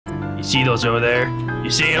You see those over there? You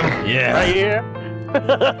see them? Yeah. Right here?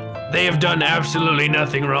 They have done absolutely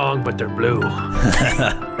nothing wrong, but they're blue.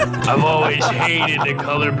 I've always hated the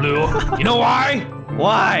color blue. You know why?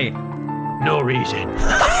 Why? No reason.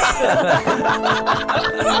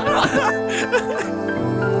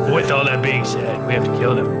 With all that being said, we have to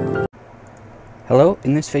kill them. Hello,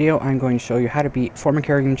 in this video I'm going to show you how to beat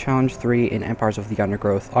Formicarium Challenge 3 in Empires of the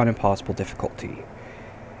Undergrowth on impossible difficulty.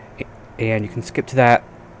 And you can skip to that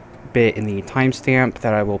bit in the timestamp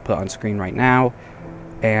that I will put on screen right now.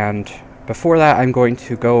 And before that, I'm going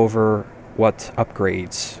to go over what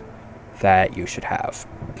upgrades that you should have.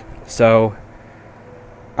 So,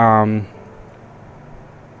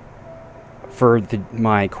 for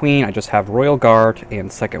my queen, I just have Royal Guard and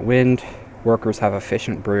Second Wind. Workers have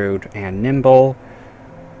Efficient, Brood, and Nimble.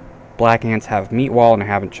 Black Ants have Meat Wall, and I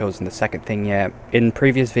haven't chosen the second thing yet. In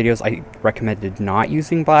previous videos, I recommended not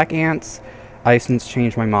using Black Ants. I've since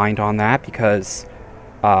changed my mind on that because,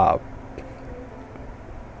 I'll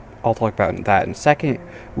talk about that in a second.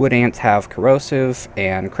 Wood Ants have Corrosive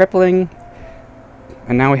and Crippling.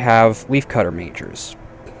 And now we have Leafcutter Majors.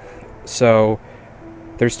 So,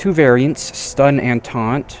 there's two variants, Stun and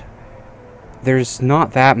Taunt. There's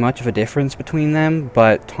not that much of a difference between them,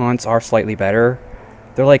 but taunts are slightly better.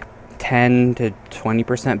 They're like 10 to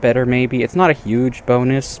 20% better, maybe. It's not a huge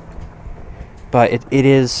bonus, but it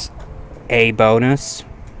is a bonus.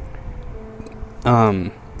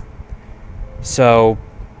 So,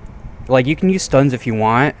 like, you can use stuns if you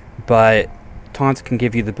want, but taunts can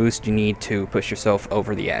give you the boost you need to push yourself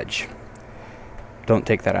over the edge. Don't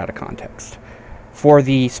take that out of context. For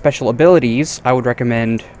the special abilities, I would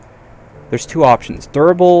recommend... There's two options,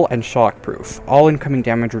 Durable and Shockproof. All incoming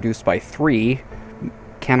damage reduced by 3,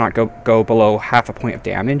 cannot go below half a point of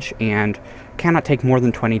damage, and cannot take more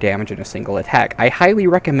than 20 damage in a single attack. I highly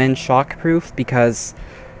recommend Shockproof because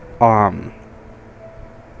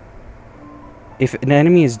if an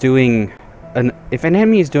enemy is doing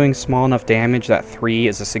small enough damage that 3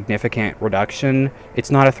 is a significant reduction,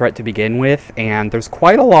 it's not a threat to begin with, and there's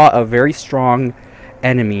quite a lot of very strong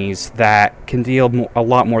enemies that can deal a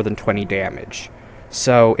lot more than 20 damage.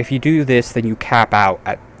 So if you do this, then you cap out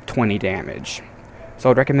at 20 damage. So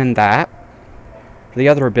I'd recommend that. For the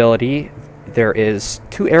other ability, there is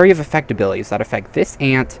 2 area of effect abilities that affect this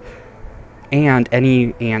ant and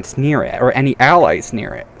any ants near it, or any allies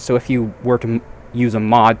near it. So if you were to use a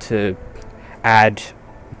mod to add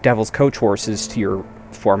Devil's Coach horses to your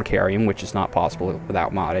Formicarium, which is not possible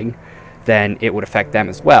without modding, then it would affect them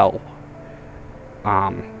as well.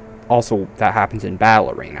 Also, that happens in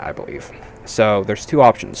Battle Arena, I believe. So, there's 2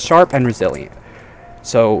 options, Sharp and Resilient.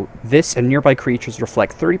 So, this and nearby creatures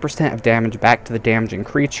reflect 30% of damage back to the damaging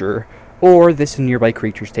creature, or this and nearby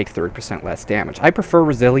creatures take 30% less damage. I prefer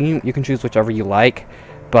Resilient, you can choose whichever you like,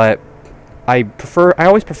 but I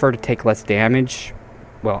always prefer to take less damage,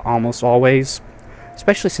 well, almost always,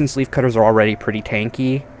 especially since Leafcutters are already pretty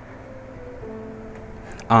tanky.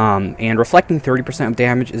 And reflecting 30% of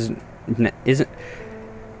damage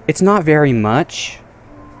it's not very much,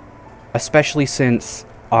 especially since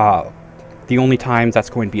the only times that's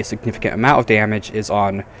going to be a significant amount of damage is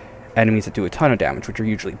on enemies that do a ton of damage, which are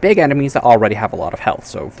usually big enemies that already have a lot of health.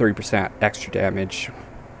 So 30% extra damage,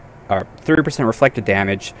 or 30% reflected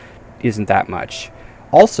damage isn't that much.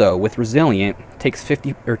 Also, with Resilient, takes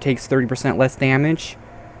 30% less damage.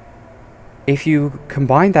 If you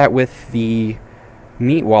combine that with the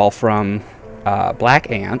Meat Wall from Black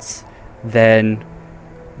Ants, then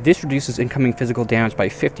this reduces incoming physical damage by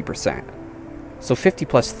 50%. So 50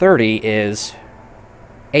 plus 30 is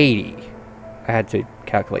 80. I had to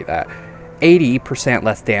calculate that. 80%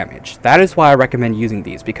 less damage. That is why I recommend using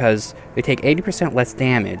these, because they take 80% less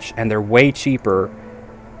damage, and they're way cheaper.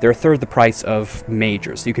 They're a third the price of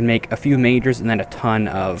Majors. So you can make a few Majors and then a ton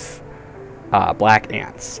of Black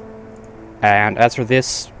Ants. And as for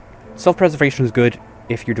this, self-preservation is good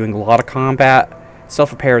if you're doing a lot of combat.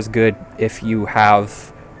 Self-repair is good if you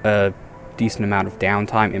have a decent amount of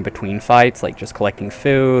downtime in between fights, like just collecting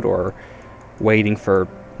food or waiting for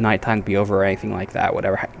nighttime to be over or anything like that,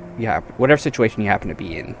 whatever situation you happen to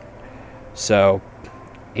be in. So,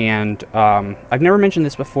 and I've never mentioned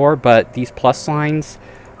this before, but these plus signs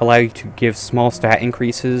allow you to give small stat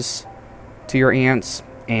increases to your ants,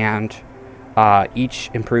 and each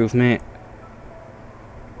improvement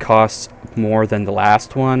costs more than the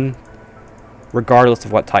last one, regardless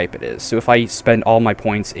of what type it is. So if I spend all my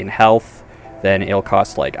points in health, then it'll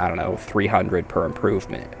cost, like, I don't know, 300 per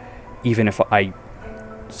improvement, even if I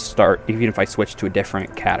switch to a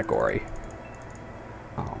different category.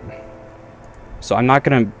 So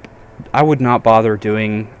I would not bother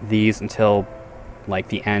doing these until like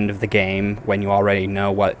the end of the game, when you already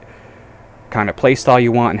know what kind of playstyle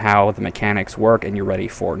you want and how the mechanics work, and you're ready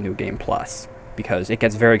for New Game Plus, because it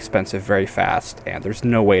gets very expensive very fast, and there's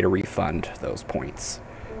no way to refund those points.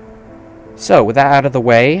 So, with that out of the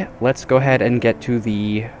way, let's go ahead and get to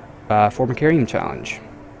the Formicarium challenge.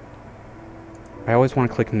 I always want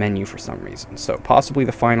to click menu for some reason, so possibly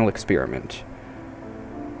the final experiment.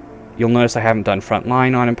 You'll notice I haven't done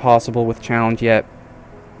Frontline on Impossible with challenge yet,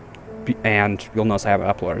 and you'll notice I haven't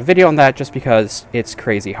uploaded a video on that just because it's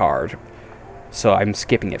crazy hard. So I'm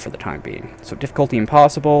skipping it for the time being. So difficulty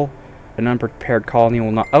Impossible, an unprepared colony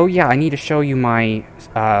will not... Oh yeah, I need to show you my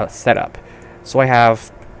setup. So I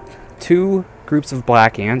have 2 groups of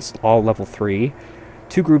black ants, all level 3,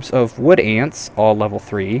 2 groups of wood ants, all level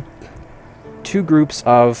 3, 2 groups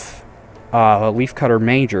of leafcutter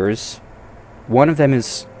majors. One of them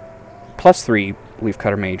is +3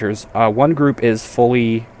 leafcutter majors. One group is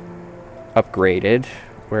fully upgraded.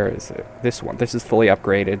 Where is it? This one. This is fully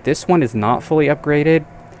upgraded. This one is not fully upgraded,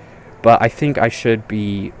 but I think I should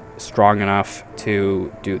be strong enough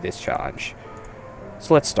to do this challenge.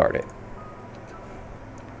 So let's start it.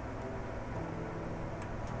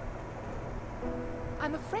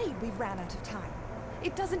 I'm afraid we've ran out of time.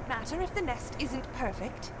 It doesn't matter if the nest isn't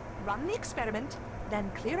perfect. Run the experiment, then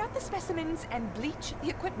clear out the specimens and bleach the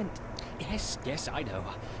equipment. Yes, I know.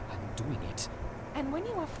 I'm doing it. And when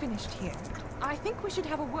you are finished here, I think we should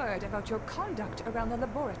have a word about your conduct around the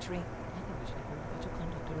laboratory.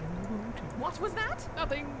 What was that?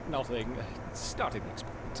 Nothing. Starting the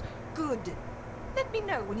experiment. Good. Let me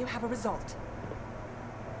know when you have a result.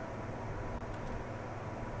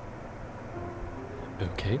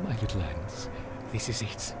 Okay, my little ants. This is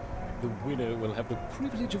it. The winner will have the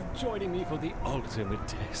privilege of joining me for the ultimate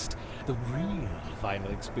test. The real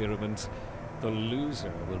final experiment. The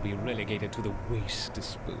loser will be relegated to the waste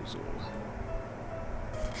disposal.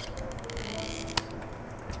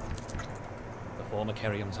 The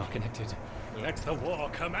Formicariums are connected. Let the war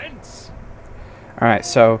commence! Alright,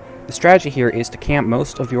 so the strategy here is to camp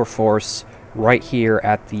most of your force right here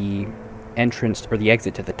at the entrance or the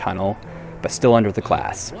exit to the tunnel, but still under the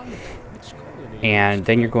glass. And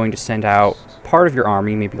then you're going to send out part of your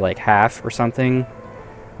army, maybe like half or something,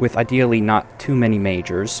 with ideally not too many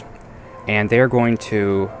majors. And they're going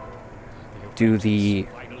to do the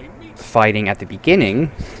fighting at the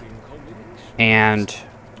beginning, and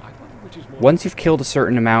once you've killed a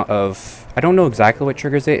certain amount of... I don't know exactly what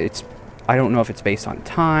triggers it. I don't know if it's based on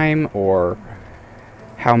time or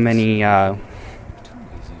how many ants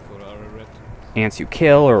you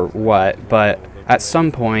kill or what, but at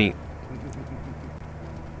some point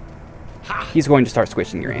he's going to start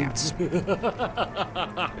squishing your ants.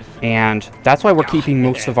 And that's why we're keeping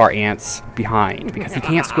most of our ants behind, because he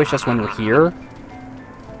can't squish us when we're here.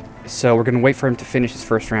 So we're going to wait for him to finish his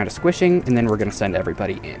first round of squishing, and then we're going to send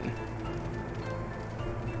everybody in.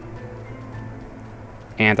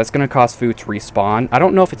 And that's going to cost food to respawn. I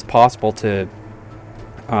don't know if it's possible to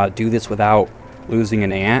do this without losing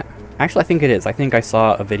an ant. Actually, I think it is. I think I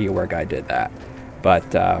saw a video where a guy did that.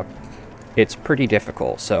 But it's pretty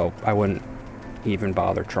difficult, so I wouldn't even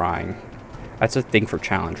bother trying. That's a thing for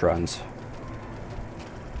challenge runs.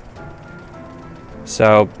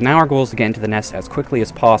 So now our goal is to get into the nest as quickly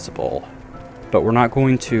as possible, but we're not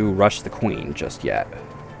going to rush the queen just yet.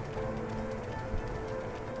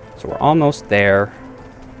 So we're almost there.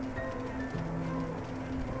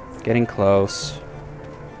 Getting close.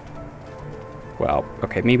 Well,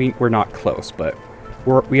 okay, maybe we're not close, but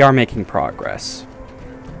we are making progress.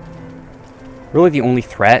 Really the only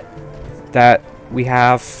threat that we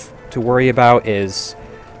have to worry about is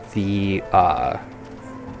the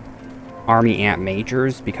army ant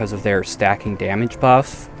majors because of their stacking damage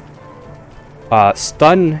buff.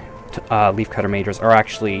 Stun leafcutter majors are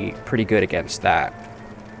actually pretty good against that.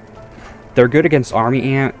 They're good against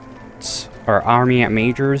army ants or army ant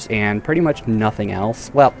majors and pretty much nothing else.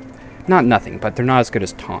 Well, not nothing, but they're not as good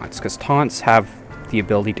as taunts, because taunts have the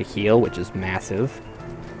ability to heal, which is massive.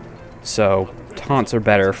 So taunts are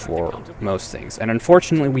better for most things. And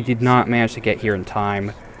unfortunately, we did not manage to get here in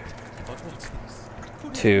time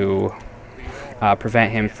to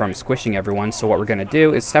prevent him from squishing everyone. So what we're going to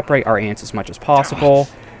do is separate our ants as much as possible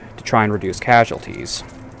to try and reduce casualties.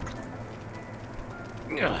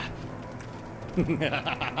 Now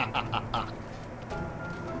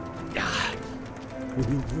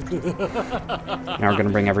we're going to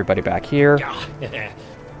bring everybody back here.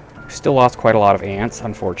 Still lost quite a lot of ants,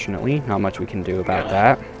 unfortunately. Not much we can do about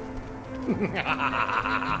that.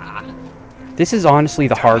 This is honestly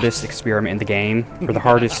the hardest experiment in the game, or the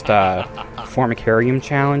hardest Formicarium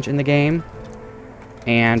challenge in the game.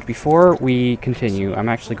 And before we continue, I'm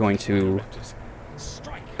actually going to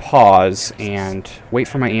pause and wait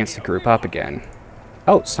for my ants to group up again.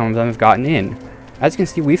 Oh, some of them have gotten in. As you can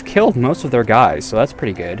see, we've killed most of their guys, so that's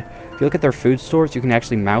pretty good. If you look at their food stores, you can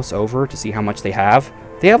actually mouse over to see how much they have.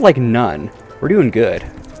 They have, like, none. We're doing good.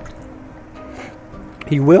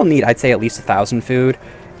 You will need, I'd say, at least 1,000 food,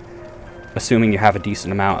 assuming you have a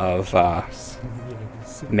decent amount of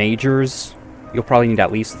majors. You'll probably need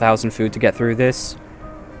at least 1,000 food to get through this.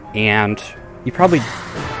 And you probably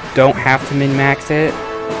don't have to min-max it.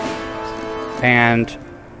 And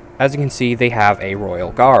as you can see, they have a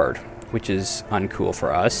royal guard, which is uncool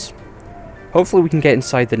for us. Hopefully we can get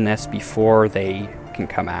inside the nest before they can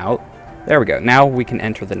come out. There we go. Now we can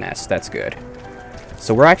enter the nest. That's good.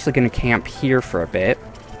 So we're actually going to camp here for a bit.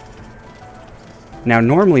 Now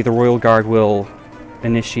normally the royal guard will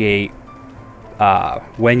initiate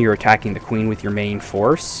when you're attacking the queen with your main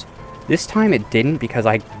force. This time it didn't because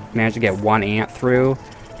I managed to get one ant through,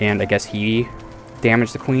 and I guess he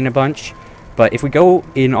damaged the queen a bunch. But if we go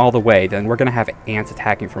in all the way, then we're going to have ants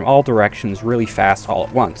attacking from all directions really fast all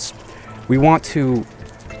at once. We want to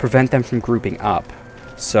prevent them from grouping up,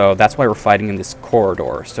 so that's why we're fighting in this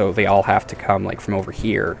corridor, so they all have to come like from over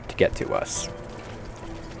here to get to us.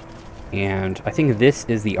 And I think this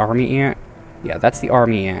is the army ant. Yeah, that's the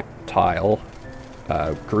army ant tile.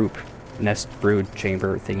 Group, nest, brood,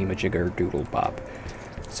 chamber, thingy-majigger, doodle, bop.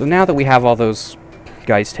 So now that we have all those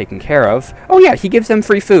guys taken care of... Oh yeah, he gives them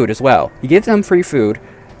free food as well. He gives them free food,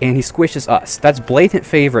 and he squishes us. That's blatant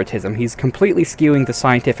favoritism. He's completely skewing the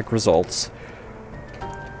scientific results.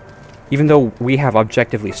 Even though we have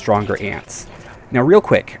objectively stronger ants. Now, real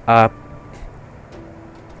quick,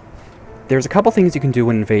 there's a couple things you can do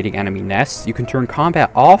when invading enemy nests. You can turn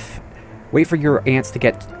combat off, wait for your ants to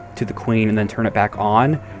get to the queen, and then turn it back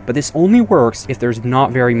on. But this only works if there's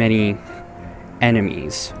not very many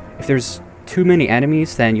enemies. If there's too many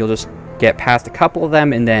enemies, then you'll just get past a couple of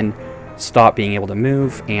them and then stop being able to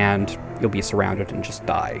move, and you'll be surrounded and just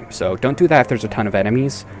die. So don't do that if there's a ton of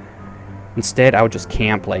enemies. Instead, I would just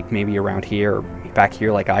camp like maybe around here or back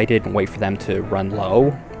here like I did and wait for them to run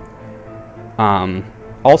low.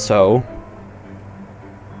 Also,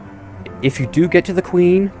 if you do get to the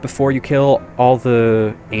queen before you kill all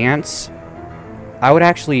the ants, I would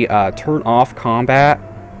actually turn off combat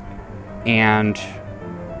and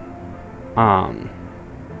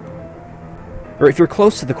or if you're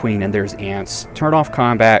close to the queen and there's ants, turn off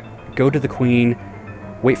combat, go to the queen,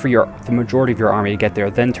 wait for the majority of your army to get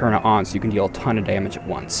there, then turn it on so you can deal a ton of damage at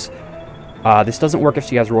once. This doesn't work if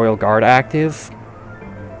she has Royal Guard active,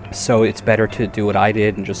 so it's better to do what I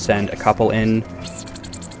did and just send a couple in,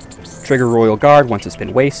 trigger Royal Guard once it's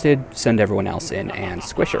been wasted, send everyone else in, and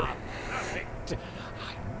squish her. I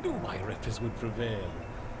knew my raptors would prevail.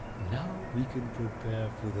 Now we can prepare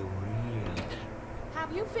for the real...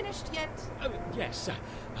 Have you finished yet? Yes,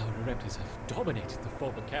 our raptors have dominated the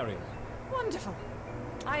Formicarium. Wonderful.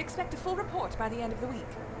 I expect a full report by the end of the week.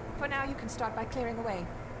 For now, you can start by clearing away.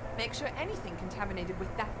 Make sure anything contaminated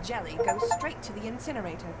with that jelly goes straight to the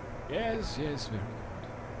incinerator. Yes, very good.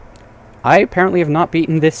 I apparently have not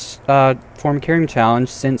beaten this Formicarium challenge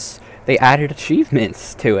since they added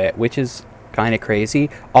achievements to it, which is kind of crazy.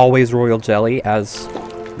 Always royal jelly, as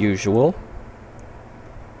usual.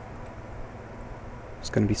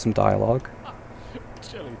 There's going to be some dialogue.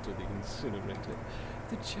 Jelly to the incinerator.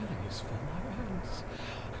 The jelly is for my hands,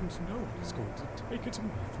 and no one is going to take it away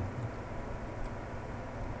from me.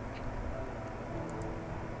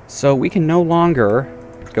 So we can no longer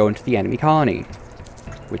go into the enemy colony,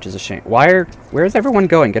 which is a shame. Where's everyone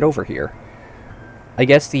going? Get over here. I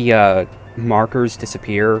guess the markers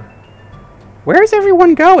disappear. Where's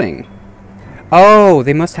everyone going? Oh,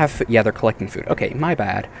 they must have... Yeah, they're collecting food. Okay, my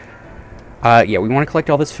bad. Yeah, we want to collect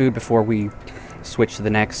all this food before we switch to the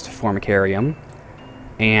next Formicarium.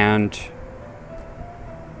 And...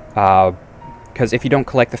 because if you don't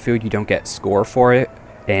collect the food, you don't get score for it.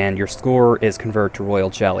 And your score is converted to royal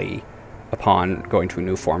jelly upon going to a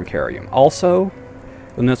new Formicarium. Also,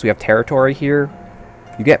 you'll notice we have territory here.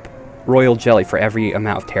 You get royal jelly for every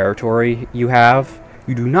amount of territory you have.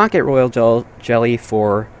 You do not get royal jelly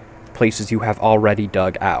for places you have already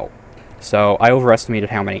dug out. So I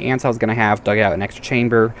overestimated how many ants I was going to have, dug out an extra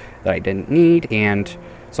chamber that I didn't need, and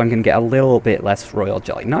so I'm going to get a little bit less royal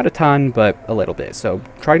jelly. Not a ton, but a little bit. So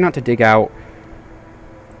try not to dig out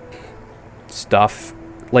stuff.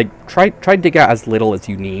 Like, try to dig out as little as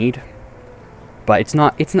you need. But it's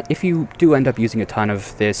not, if you do end up using a ton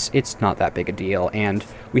of this, it's not that big a deal. And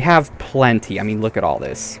we have plenty. I mean, look at all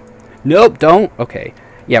this. Nope, don't. Okay.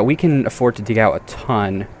 Yeah, we can afford to dig out a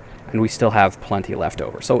ton and we still have plenty left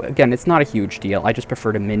over. So again, it's not a huge deal. I just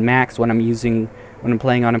prefer to min-max when I'm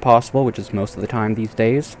playing on Impossible, which is most of the time these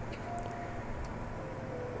days.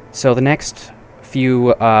 So the next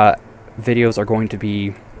few videos are going to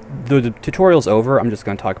be, the tutorial's over, I'm just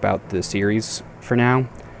going to talk about the series for now.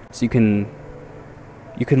 So you can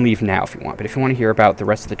leave now if you want, but if you want to hear about the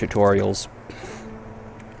rest of the tutorials,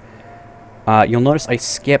 you'll notice I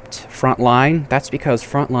skipped Frontline. That's because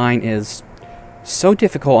Frontline is so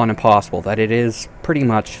difficult on Impossible that it is pretty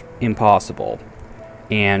much impossible.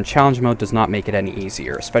 And Challenge Mode does not make it any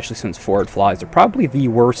easier, especially since Forward Flies are probably the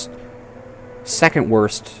second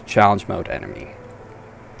worst Challenge Mode enemy.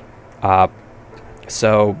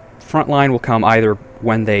 So Frontline will come either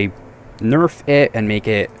when they nerf it and make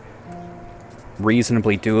it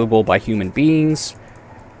reasonably doable by human beings,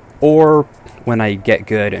 or when I get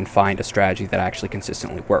good and find a strategy that actually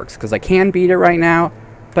consistently works, because I can beat it right now,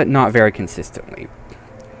 but not very consistently.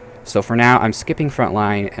 So for now, I'm skipping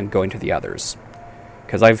Frontline and going to the others,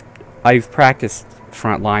 because I've practiced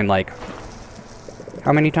Frontline like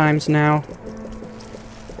how many times now?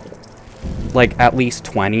 Like at least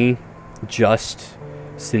 20 just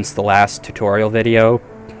since the last tutorial video,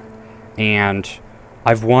 and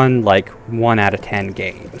I've won like 1 out of 10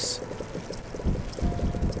 games.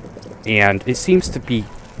 And it seems to be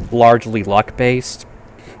largely luck-based,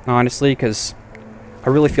 honestly, because I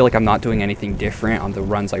really feel like I'm not doing anything different on the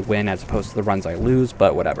runs I win as opposed to the runs I lose,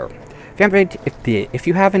 but whatever. If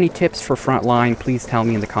you have any tips for Frontline, please tell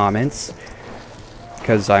me in the comments,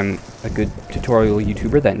 because I'm a good tutorial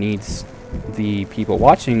YouTuber that needs the people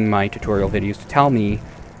watching my tutorial videos to tell me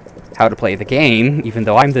how to play the game, even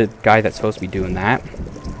though I'm the guy that's supposed to be doing that.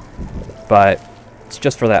 But it's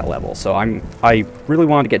just for that level, so I really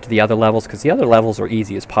want to get to the other levels, because the other levels are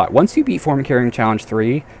easy as pot. Once you beat Formicarium Challenge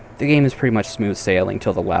 3, the game is pretty much smooth sailing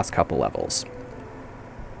till the last couple levels.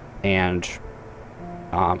 And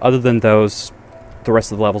other than those, the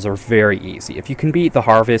rest of the levels are very easy. If you can beat the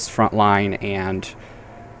Harvest, Frontline, and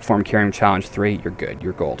Formicarium Challenge 3, you're good,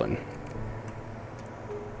 you're golden.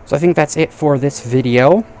 So I think that's it for this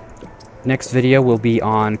video. Next video will be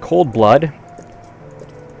on Cold Blood,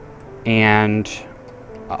 and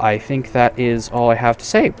I think that is all I have to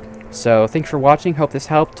say. So thanks for watching, hope this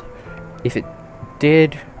helped. If it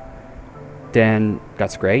did, then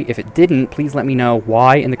that's great. If it didn't, please let me know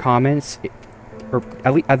why in the comments, or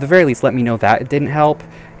at the very least let me know that it didn't help,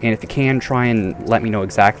 and if you can, try and let me know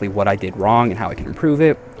exactly what I did wrong and how I can improve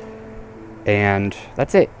it. And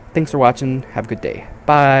that's it. Thanks for watching, have a good day.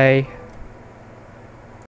 Bye!